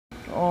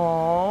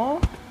Aww.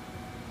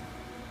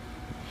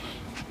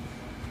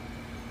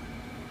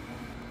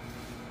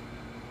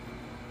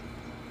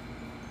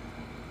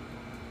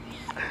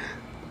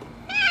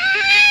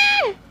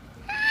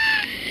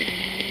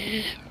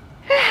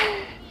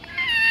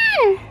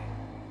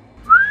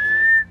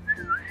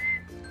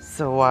ส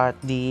วัส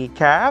ดี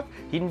ครับ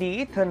ยินดี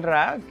ต้อน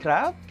รับค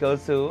รับเข้า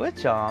สู่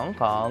ช่อง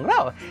ของเรา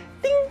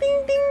Ding ding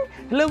ding.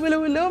 Hello, hello,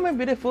 hello, my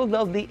beautiful,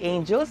 lovely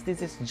angels. This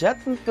is Jet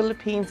from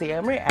Philippines. I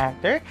am your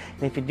actor.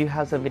 And if you do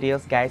have some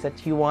videos, guys, that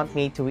you want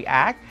me to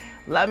react,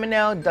 let me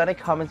know down in the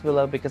comments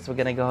below because we're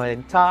gonna go ahead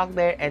and talk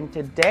there. And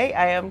today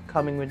I am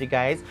coming with you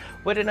guys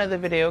with another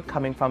video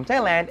coming from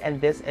Thailand, and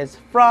this is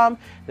from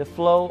the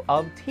Flow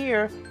of Tear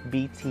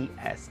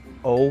BTS.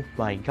 Oh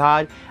my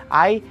god,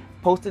 I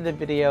posted a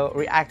video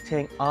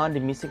reacting on the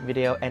music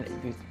video and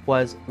it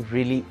was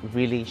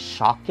really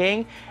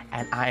shocking,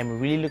 and I am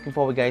really looking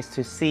forward, guys,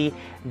 to see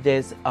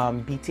this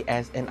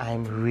BTS, and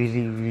I'm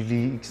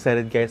really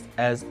excited, guys,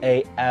 as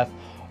AF.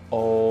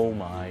 Oh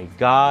my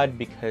god,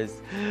 because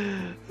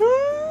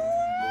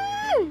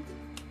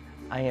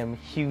I am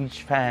a huge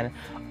fan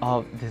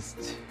of this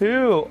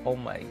too. Oh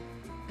my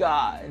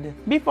god.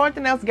 Before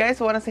anything else, guys,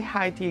 I want to say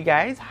hi to you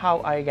guys. How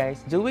are you guys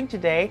doing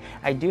today?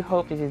 I do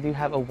hope that you do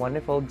have a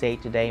wonderful day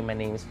today. My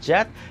name is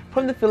Jet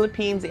from the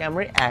Philippines. I am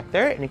an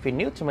actor, and if you're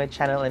new to my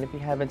channel and if you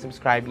haven't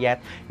subscribed yet,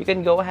 you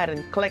can go ahead and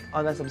click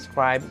on the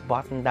subscribe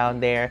button down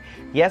there.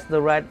 Yes, the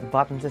red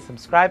button says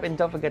subscribe, and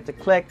don't forget to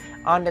click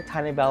on the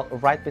tiny bell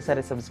right beside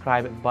the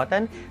subscribe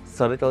button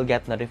so that you'll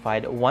get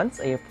notified once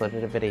I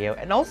upload a video.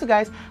 And also,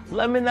 guys,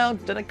 let me know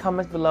in the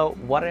comments below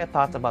what are your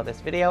thoughts about this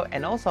video,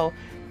 and also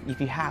if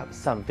you have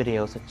some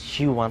videos that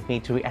you want me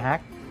to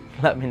react,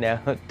 let me know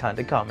down in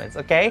the comments,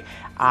 okay?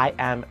 I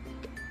am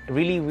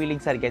really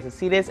excited, guys, to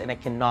see this, and I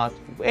cannot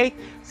wait.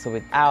 So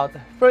without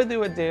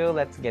further ado,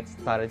 let's get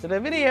started to the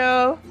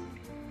video.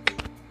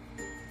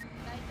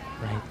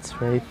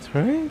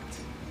 Right.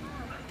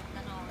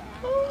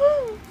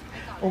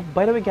 Oh,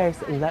 by the way, guys,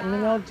 let me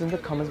know in the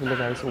comments below,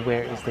 guys,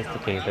 where is this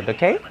located,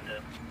 okay?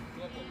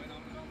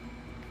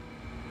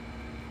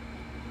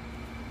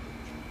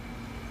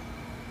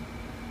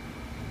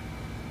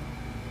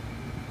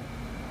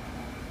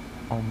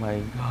 Oh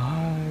my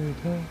god.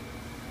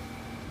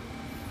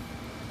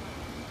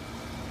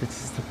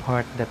 This is the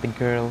part that the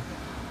girl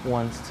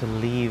wants to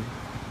leave.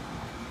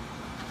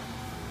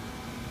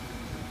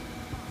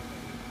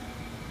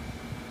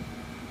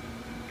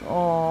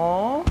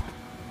 Aww.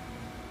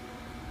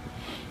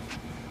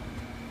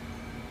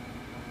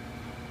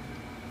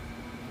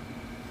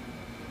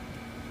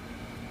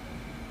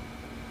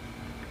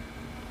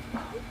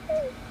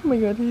 Oh my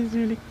god, he's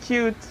really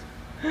cute.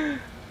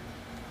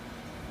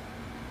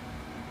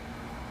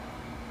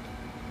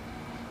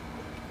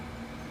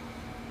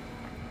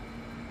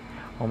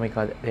 Oh my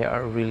god, they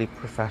are really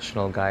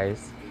professional,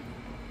 guys.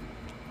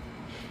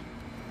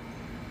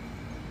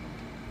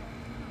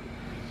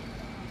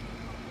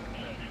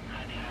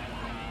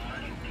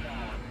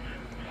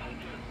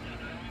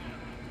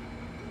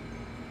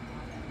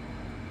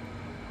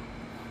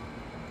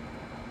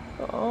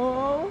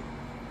 Oh.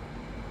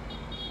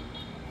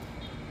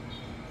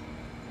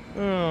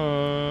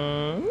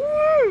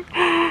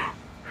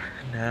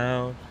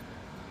 Now,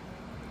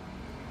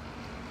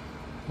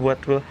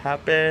 what will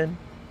happen?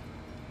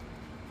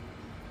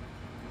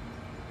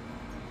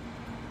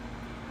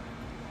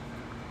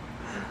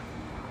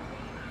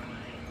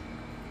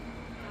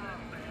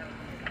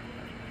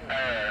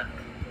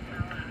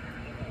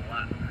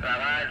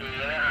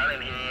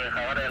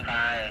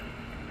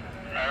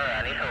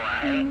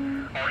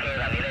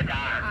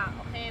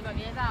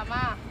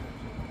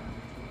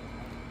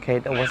 Okay,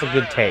 that was a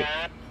good take.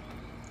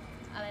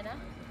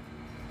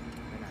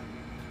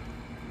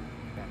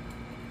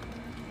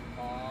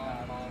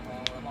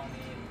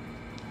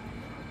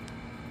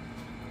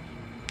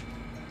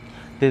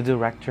 The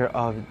director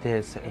of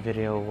this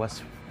video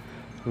was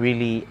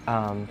really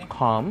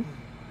calm,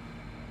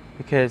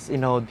 because you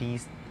know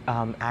these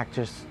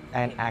actors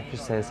and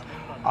actresses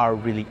are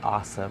really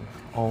awesome.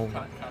 Oh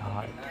my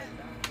god.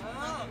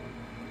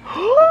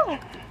 Oh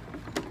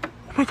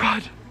my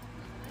god.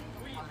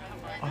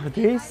 Are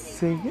they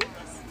singing?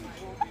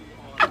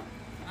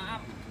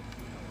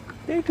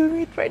 They're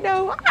doing it right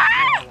now.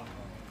 Ah!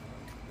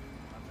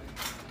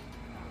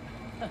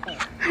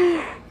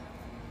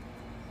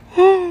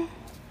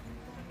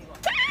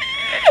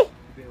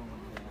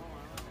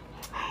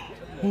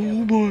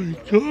 Oh my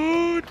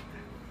god.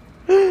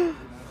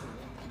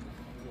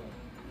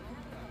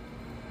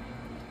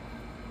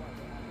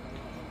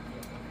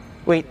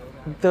 Wait,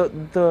 the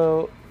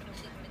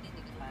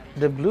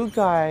blue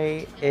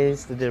guy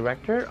is the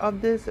director of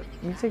this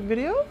music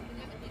video?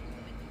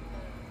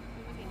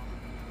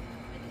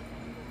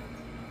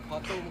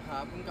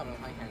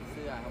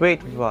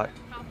 Wait, what?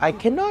 I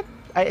cannot.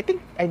 I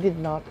think I did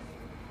not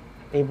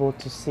able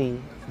to see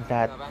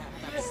that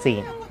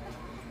scene.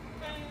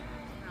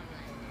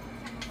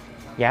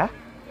 Yeah?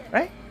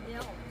 Right?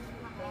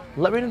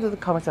 Let me know in the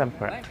comments if I'm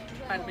correct.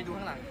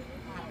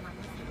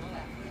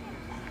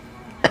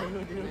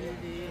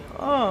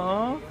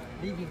 Aww.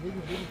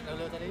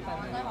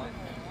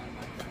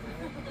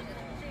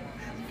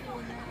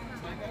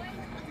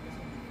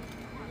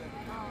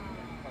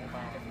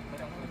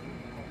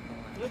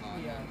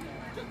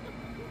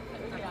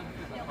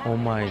 Oh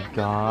my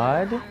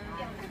god.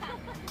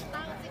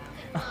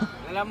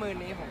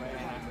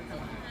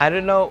 I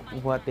don't know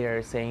what they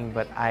are saying,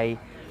 but I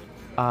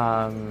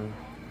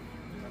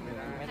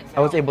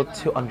was able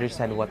to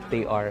understand what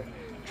they are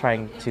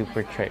trying to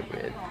portray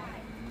with.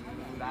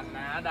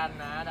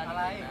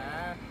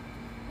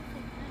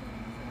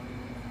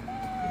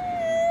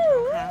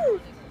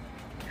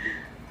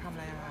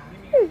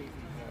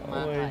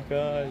 Oh my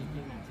god.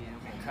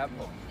 ครับ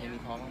ผมยังมี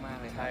พร้อมมาก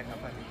ๆเลยใช่ครับ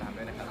ฝากติดตาม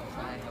ด้วยนะครับใ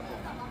ช่ครับผม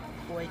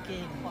ป่วยเก่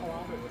ง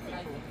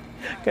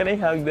Can I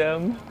hug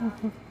them?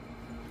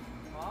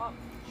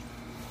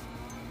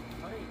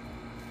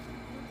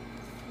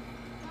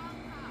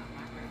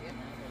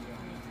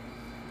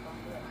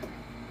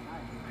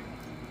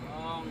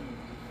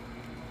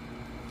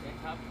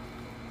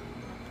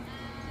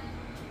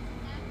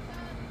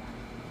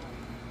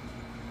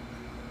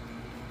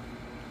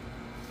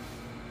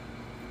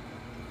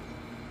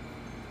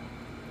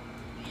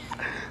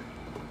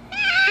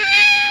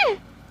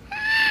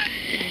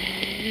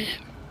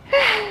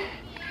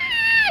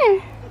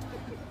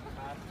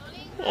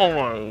 Oh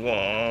my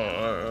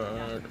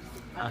god.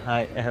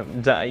 I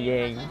am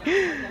dying.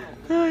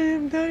 I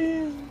am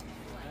dying.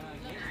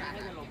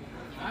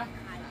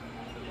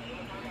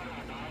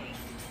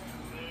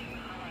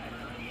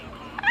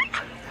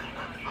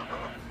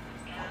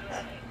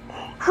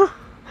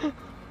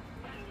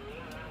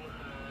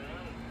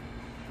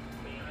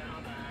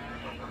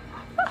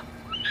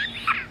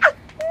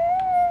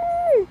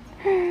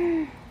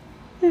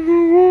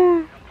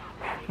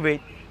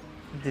 Wait,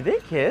 did they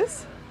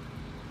kiss?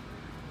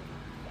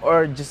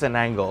 Or just an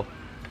angle?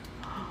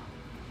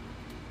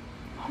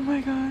 Oh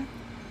my god.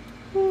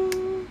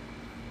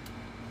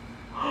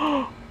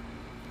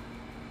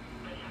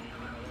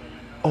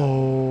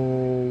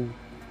 Oh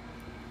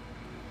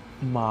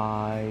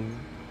my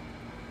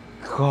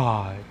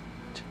god.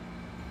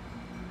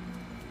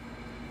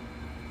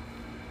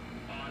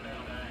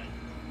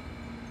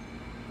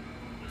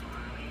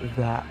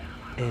 That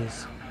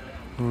is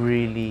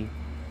really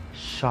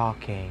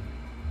shocking.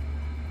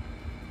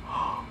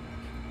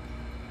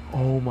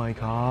 Oh my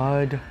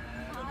god.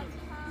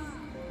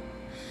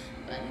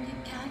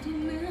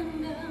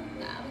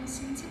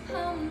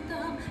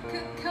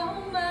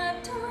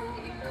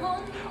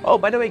 Oh,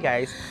 by the way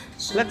guys,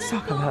 let's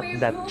talk about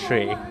that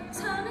tree.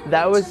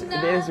 That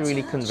is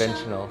really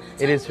conventional.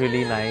 It is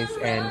really nice,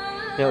 and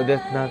you know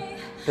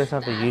that's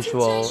not the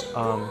usual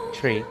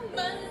tree.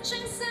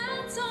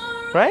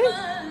 Right?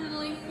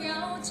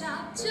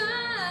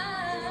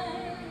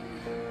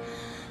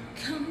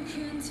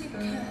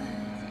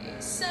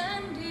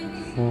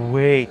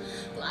 Wait.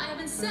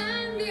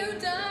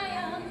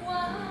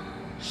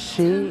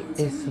 She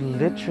is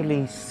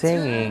literally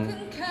singing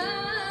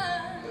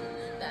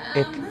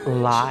it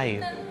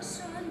live.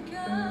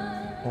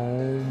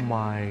 Oh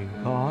my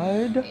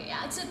god.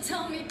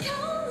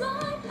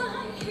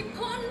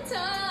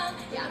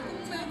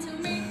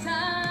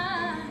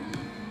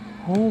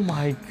 Oh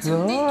my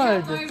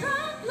god.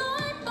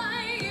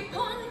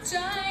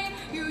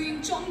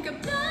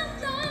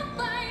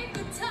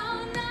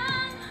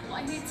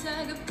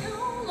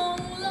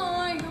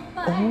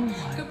 Oh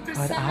my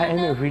god, I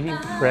am really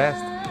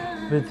impressed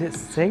with this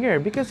singer,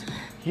 because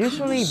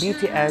usually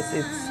BTS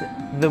it's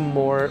the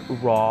more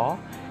raw,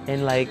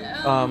 and like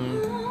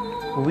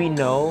we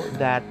know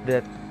that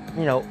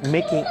you know,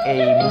 making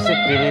a music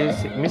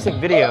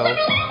video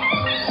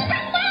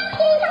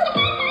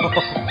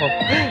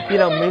you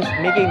know,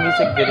 making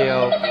music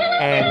video,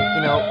 and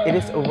you know, it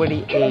is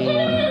already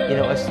a, you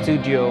know, a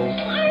studio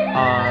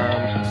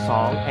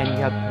song, and you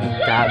have to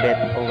dub it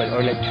already,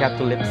 or like you have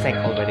to lip sync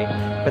already.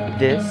 But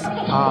this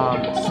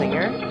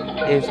singer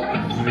is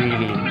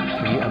really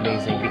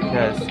amazing,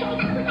 because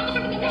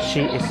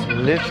she is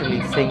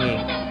literally singing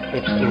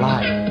it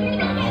live.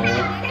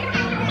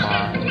 Oh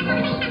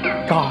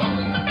my god.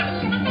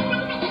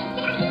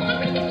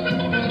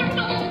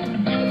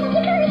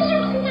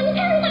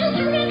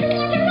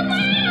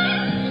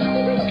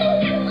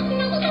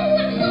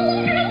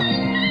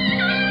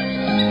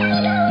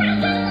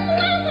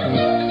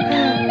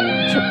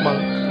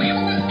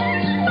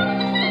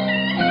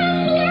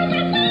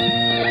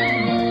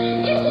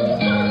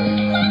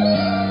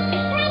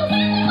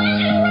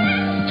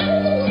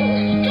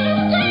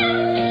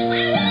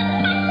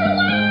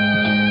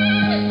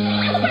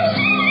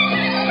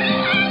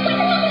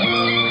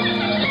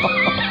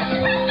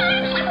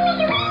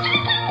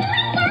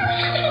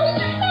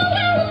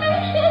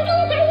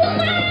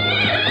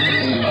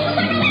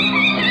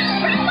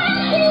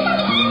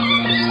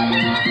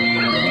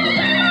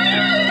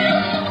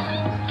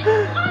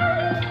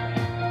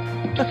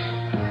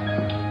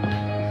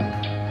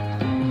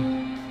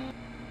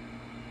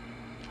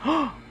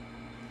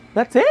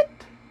 That's it?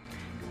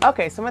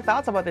 Okay, so my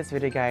thoughts about this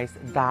video, guys.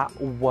 That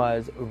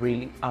was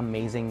really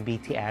amazing,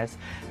 BTS.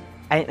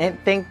 I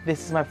think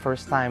this is my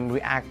first time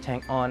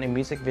reacting on a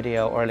music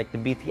video or like the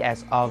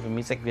BTS of a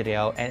music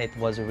video, and it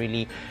was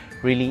really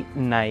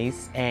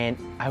nice, and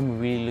I'm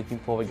really looking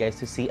forward, guys,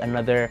 to see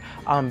another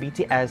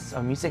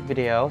BTS music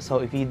video. So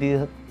if you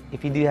do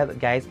have it,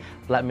 guys,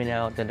 let me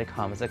know in the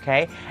comments,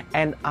 okay?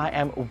 And I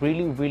am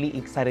really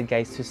excited,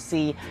 guys, to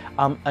see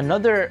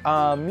another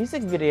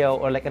music video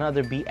or like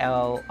another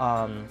BL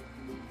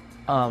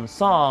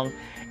song,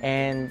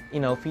 and you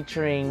know,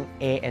 featuring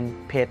A and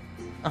Pit.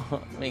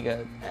 Oh my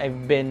god,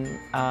 I've been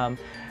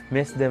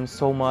missed them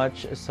so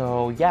much.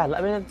 So yeah,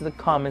 let me know in the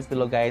comments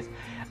below, guys,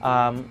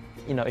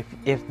 you know,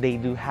 if they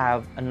do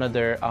have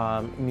another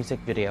music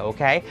video,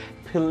 okay?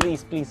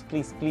 Please,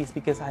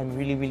 because I'm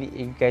really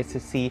eager, guys, to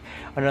see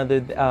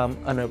another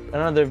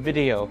another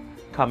video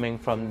coming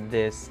from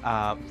this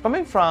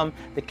coming from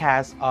the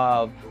cast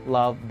of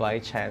Love by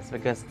Chance,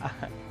 because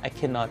I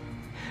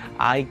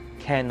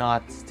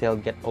cannot still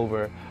get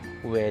over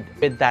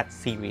with that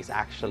series,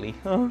 actually.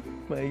 Oh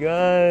my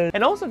god.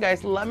 And also,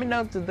 guys, let me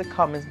know in the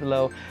comments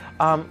below,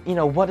 you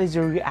know, what is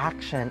your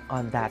reaction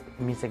on that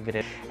music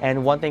video.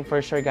 And one thing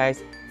for sure,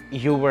 guys,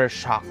 you were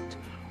shocked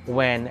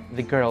when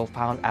the girl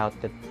found out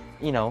that,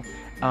 you know,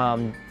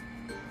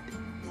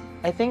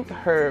 I think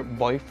her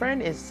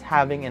boyfriend is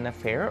having an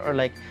affair, or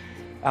like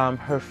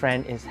her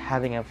friend is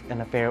having an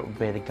affair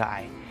with a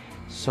guy.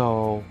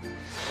 So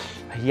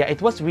yeah,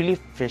 it was really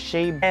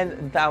fishy.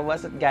 And that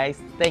was it, guys.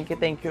 Thank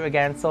you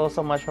again so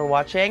much for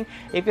watching.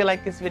 If you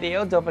like this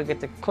video, don't forget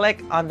to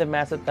click on the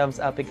massive thumbs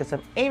up, because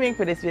I'm aiming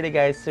for this video,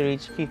 guys, to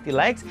reach 50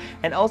 likes.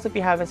 And also, if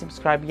you haven't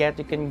subscribed yet,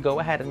 you can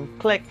go ahead and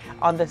click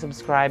on the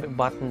subscribe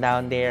button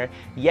down there.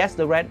 Yes,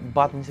 the red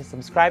button says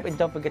subscribe, and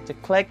don't forget to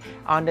click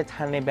on the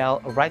tiny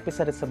bell right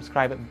beside the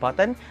subscribe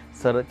button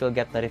so that you'll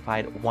get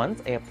notified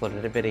once I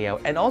uploaded a video.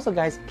 And also,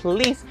 guys,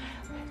 please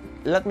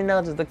let me know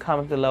in the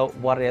comments below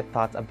what are your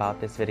thoughts about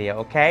this video,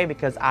 okay?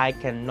 Because I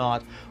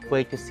cannot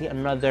wait to see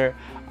another,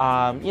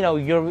 you know,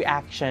 your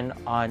reaction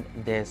on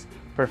this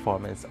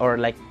performance, or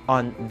like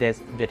on this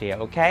video,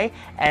 okay?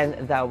 And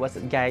that was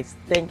it, guys.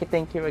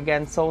 Thank you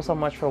again so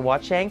much for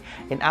watching,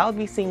 and I'll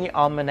be seeing you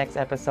on my next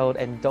episode.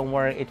 And don't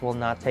worry, it will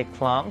not take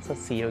long. So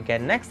see you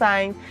again next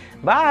time.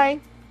 Bye.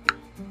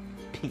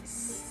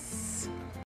 Peace.